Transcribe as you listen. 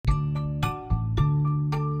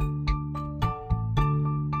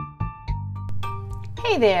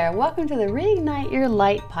Hey there, welcome to the Reignite Your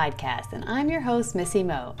Light podcast, and I'm your host, Missy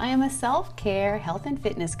Mo. I am a self-care, health and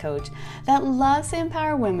fitness coach that loves to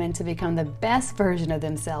empower women to become the best version of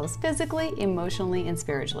themselves physically, emotionally, and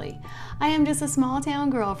spiritually. I am just a small town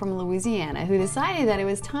girl from Louisiana who decided that it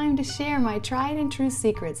was time to share my tried and true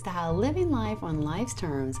secrets to how living life on life's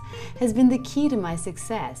terms has been the key to my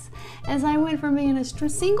success. As I went from being a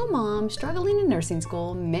single mom, struggling in nursing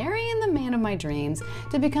school, marrying the man of my dreams,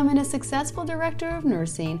 to becoming a successful director of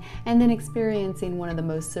nursing, and then experiencing one of the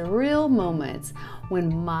most surreal moments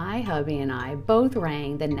when my hubby and I both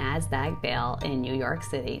rang the NASDAQ bell in New York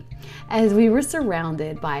City as we were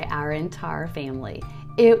surrounded by our entire family.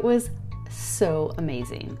 It was so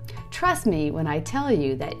amazing. Trust me when I tell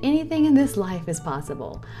you that anything in this life is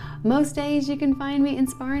possible. Most days you can find me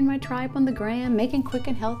inspiring my tribe on the gram, making quick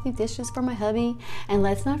and healthy dishes for my hubby, and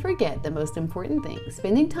let's not forget the most important thing,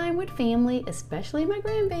 spending time with family, especially my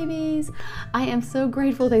grandbabies. I am so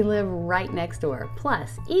grateful they live right next door.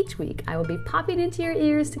 Plus, each week I will be popping into your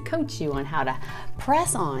ears to coach you on how to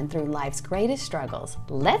press on through life's greatest struggles.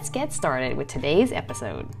 Let's get started with today's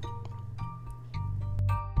episode.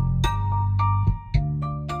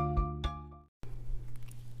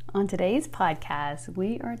 On today's podcast,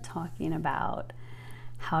 we are talking about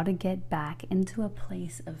how to get back into a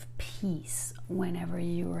place of peace whenever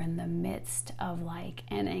you are in the midst of like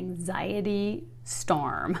an anxiety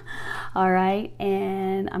storm. All right,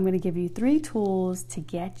 and I'm going to give you 3 tools to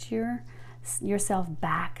get yourself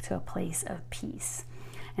back to a place of peace.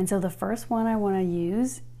 And so the first one I want to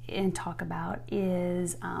use and talk about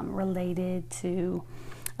is related to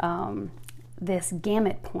this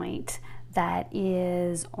gamut point that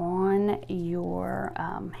is on your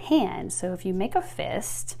hand. So if you make a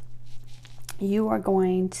fist, you are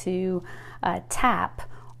going to tap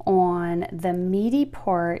on the meaty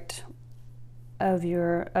part of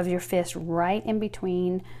your fist right in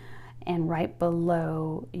between and right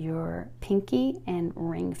below your pinky and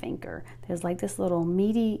ring finger. There's like this little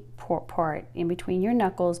meaty part in between your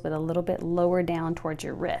knuckles, but a little bit lower down towards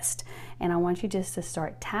your wrist. And I want you just to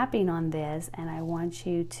start tapping on this, and I want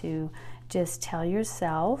you to just tell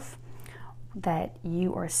yourself that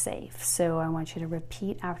you are safe. So I want you to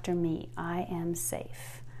repeat after me. I am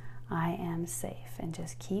safe. I am safe. And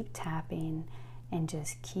just keep tapping and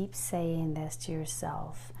just keep saying this to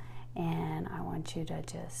yourself. And I want you to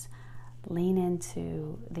just lean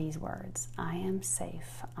into these words. I am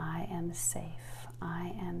safe. I am safe.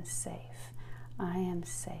 I am safe. I am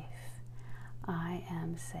safe. I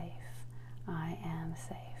am safe. I am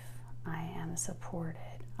safe. I am supported.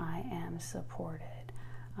 I am supported.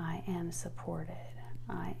 I am supported.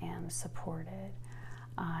 I am supported.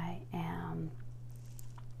 I am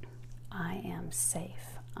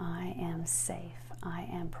safe. I am safe. I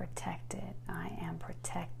am protected. I am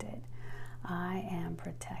protected. I am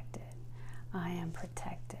protected. I am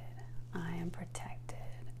protected. I am protected.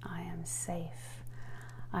 I am safe.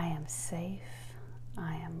 I am safe.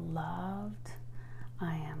 I am loved.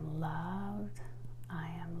 I am loved. I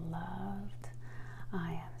am loved.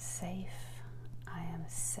 I am safe. I am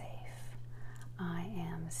safe. I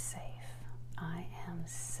am safe. I am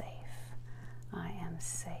safe. I am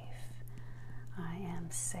safe. I am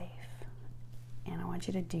safe. And I want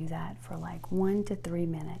you to do that for like 1 to 3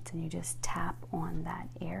 minutes, and you just tap on that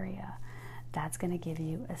area. That's going to give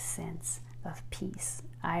you a sense of peace.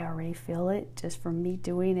 I already feel it just from me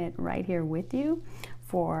doing it right here with you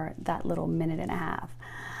for that little minute and a half.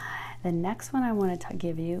 The next one I want to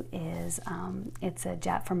give you is it's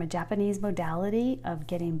from a Japanese modality of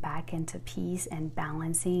getting back into peace and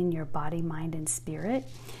balancing your body, mind, and spirit.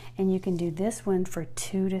 And you can do this one for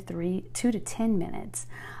 2 to 10 minutes.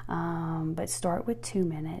 But start with 2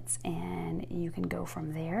 minutes, and you can go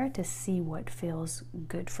from there to see what feels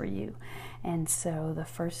good for you. And so the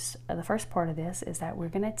first part of this is that we're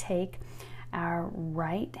going to take our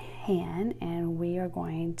right hand and we are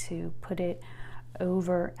going to put it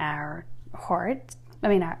over our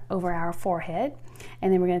over our forehead,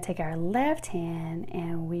 and then we're going to take our left hand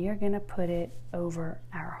and we are going to put it over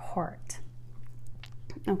our heart.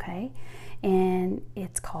 Okay, and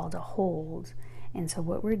it's called a hold. And so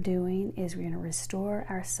what we're doing is we're going to restore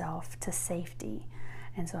ourselves to safety.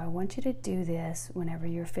 And so I want you to do this whenever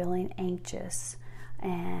you're feeling anxious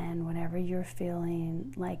and whenever you're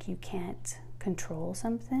feeling like you can't control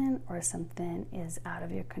something or something is out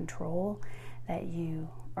of your control, that you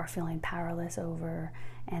are feeling powerless over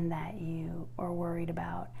and that you are worried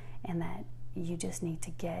about, and that you just need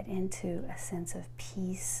to get into a sense of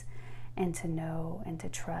peace and to know and to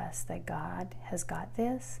trust that God has got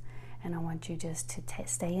this. And I want you just to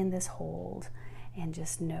stay in this hold and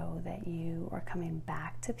just know that you are coming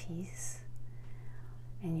back to peace.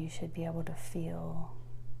 and you should be able to feel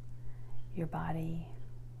your body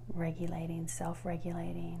regulating,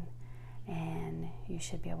 self-regulating, and you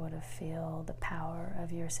should be able to feel the power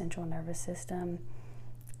of your central nervous system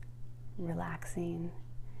relaxing.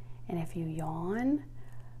 And if you yawn,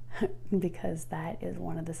 because that is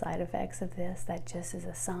one of the side effects of this, that just is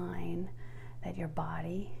a sign that your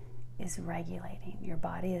body is regulating. Your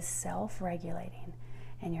body is self-regulating,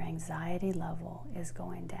 and your anxiety level is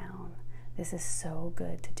going down. This is so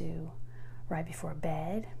good to do right before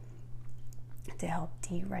bed to help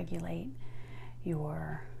deregulate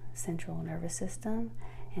your central nervous system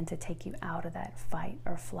and to take you out of that fight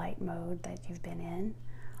or flight mode that you've been in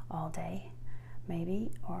all day,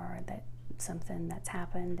 maybe, or that something that's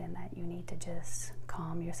happened and that you need to just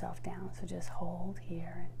calm yourself down. So just hold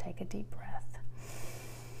here and take a deep breath.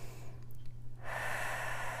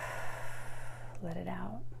 Let it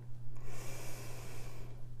out.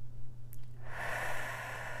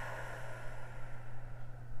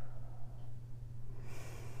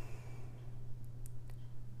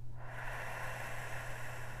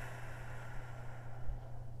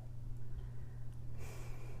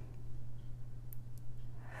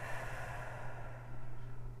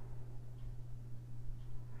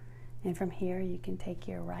 And from here, you can take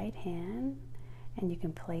your right hand and you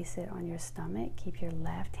can place it on your stomach. Keep your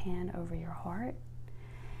left hand over your heart.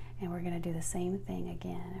 And we're going to do the same thing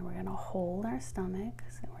again. And we're going to hold our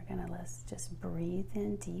stomachs. And we're going to let's just breathe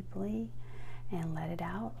in deeply and let it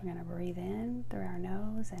out. We're going to breathe in through our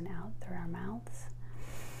nose and out through our mouths.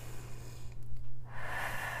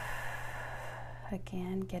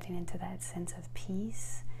 Again, getting into that sense of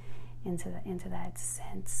peace, into that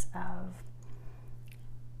sense of,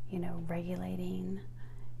 regulating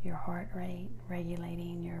your heart rate,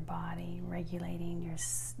 regulating your body, regulating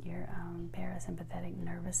your parasympathetic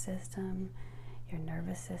nervous system. Your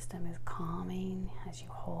nervous system is calming as you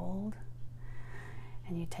hold,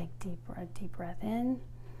 and you take a deep breath in.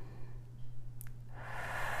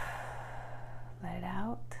 Let it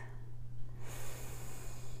out.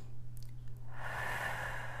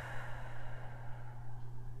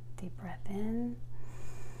 Deep breath in.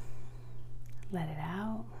 Let it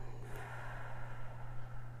out.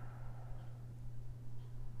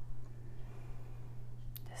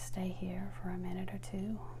 Just stay here for a minute or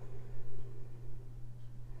two.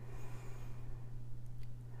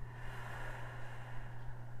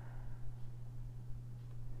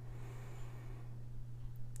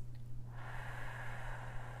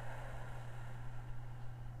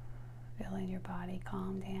 Feeling your body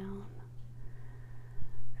calm down.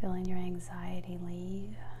 Feeling your anxiety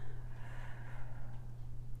leave.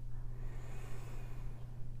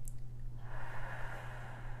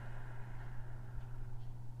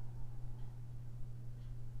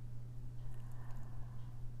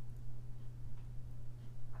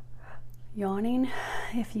 Yawning,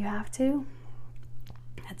 if you have to,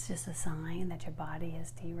 that's just a sign that your body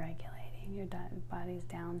is deregulating, your body is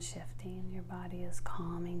downshifting, your body is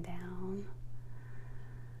calming down.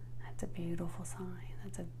 That's a beautiful sign.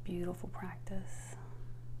 That's a beautiful practice.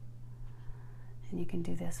 And you can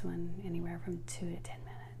do this one anywhere from 2 to 10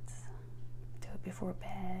 minutes. Do it before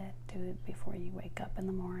bed, do it before you wake up in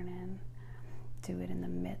the morning, do it in the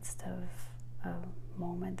midst of a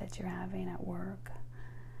moment that you're having at work.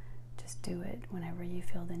 Just do it whenever you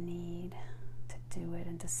feel the need to do it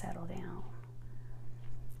and to settle down.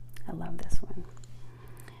 I love this one.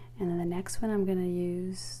 And then the next one I'm going to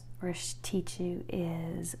use or teach you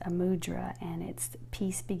is a mudra, and it's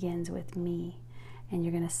peace begins with me. And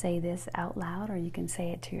you're going to say this out loud, or you can say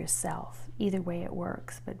it to yourself. Either way it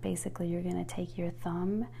works, but basically you're going to take your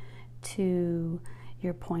thumb to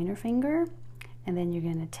your pointer finger, and then you're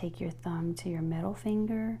going to take your thumb to your middle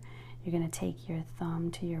finger. You're going to take your thumb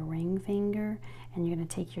to your ring finger, and you're going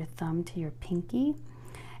to take your thumb to your pinky.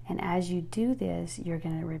 And as you do this, you're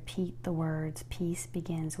going to repeat the words, peace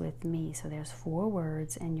begins with me. So there's 4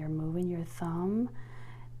 words, and you're moving your thumb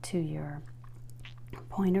to your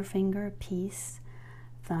pointer finger, peace,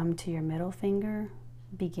 thumb to your middle finger,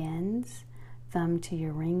 begins, thumb to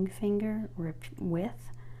your ring finger,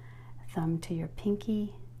 with, thumb to your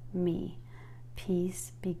pinky, me.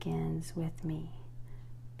 Peace begins with me.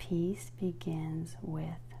 Peace begins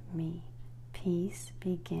with me. Peace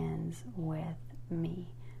begins with me.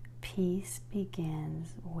 Peace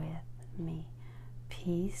begins with me.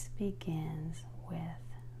 Peace begins with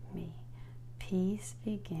me. Peace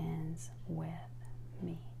begins with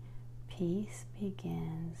me. Peace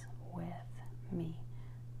begins with me.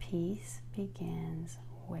 Peace begins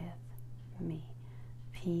with me.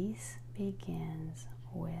 Peace begins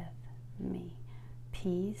with me.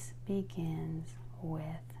 Peace begins with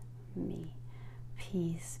me.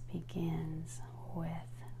 Peace begins with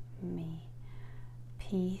me.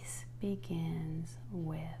 Peace begins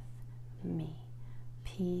with me.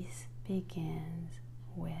 Peace begins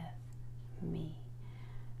with me.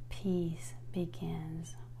 Peace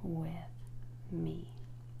begins with me.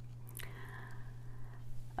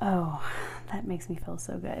 Oh, that makes me feel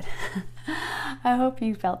so good. I hope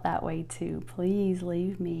you felt that way too. Please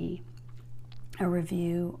leave me a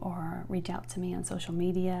review or reach out to me on social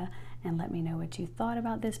media and let me know what you thought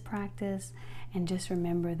about this practice. And just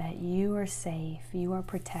remember that you are safe, you are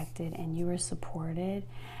protected, and you are supported,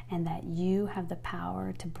 and that you have the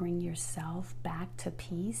power to bring yourself back to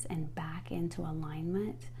peace and back into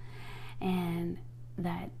alignment. And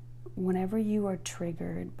that whenever you are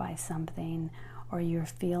triggered by something, or you're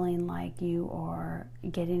feeling like you are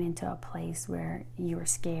getting into a place where you're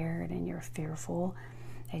scared and you're fearful,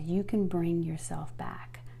 that you can bring yourself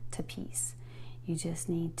back to peace. You just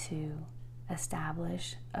need to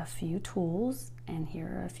establish a few tools, and here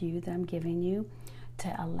are a few that I'm giving you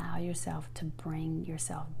to allow yourself to bring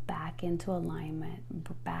yourself back into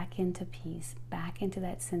alignment, back into peace, back into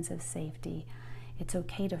that sense of safety. It's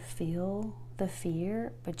okay to feel the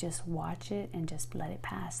fear, but just watch it and just let it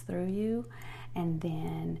pass through you, and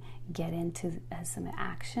then get into some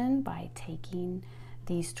action by taking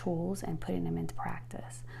these tools and putting them into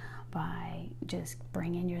practice, by just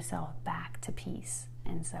bringing yourself back to peace.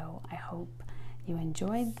 And so I hope you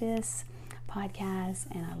enjoyed this podcast,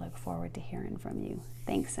 and I look forward to hearing from you.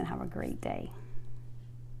 Thanks, and have a great day.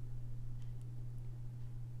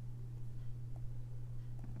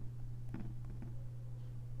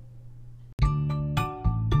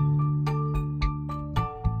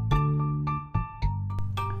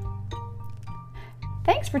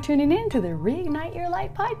 Thanks for tuning in to the Reignite Your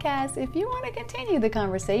Light podcast. If you want to continue the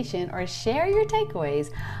conversation or share your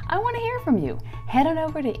takeaways, I want to hear from you. Head on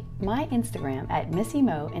over to my Instagram at Missy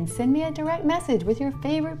Mo and send me a direct message with your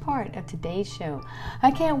favorite part of today's show.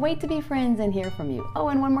 I can't wait to be friends and hear from you. Oh,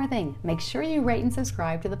 and one more thing. Make sure you rate and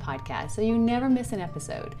subscribe to the podcast so you never miss an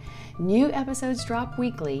episode. New episodes drop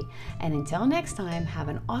weekly. And until next time, have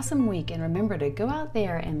an awesome week, and remember to go out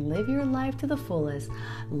there and live your life to the fullest.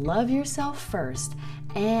 Love yourself first,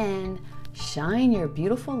 and shine your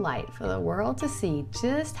beautiful light for the world to see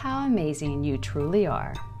just how amazing you truly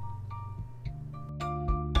are.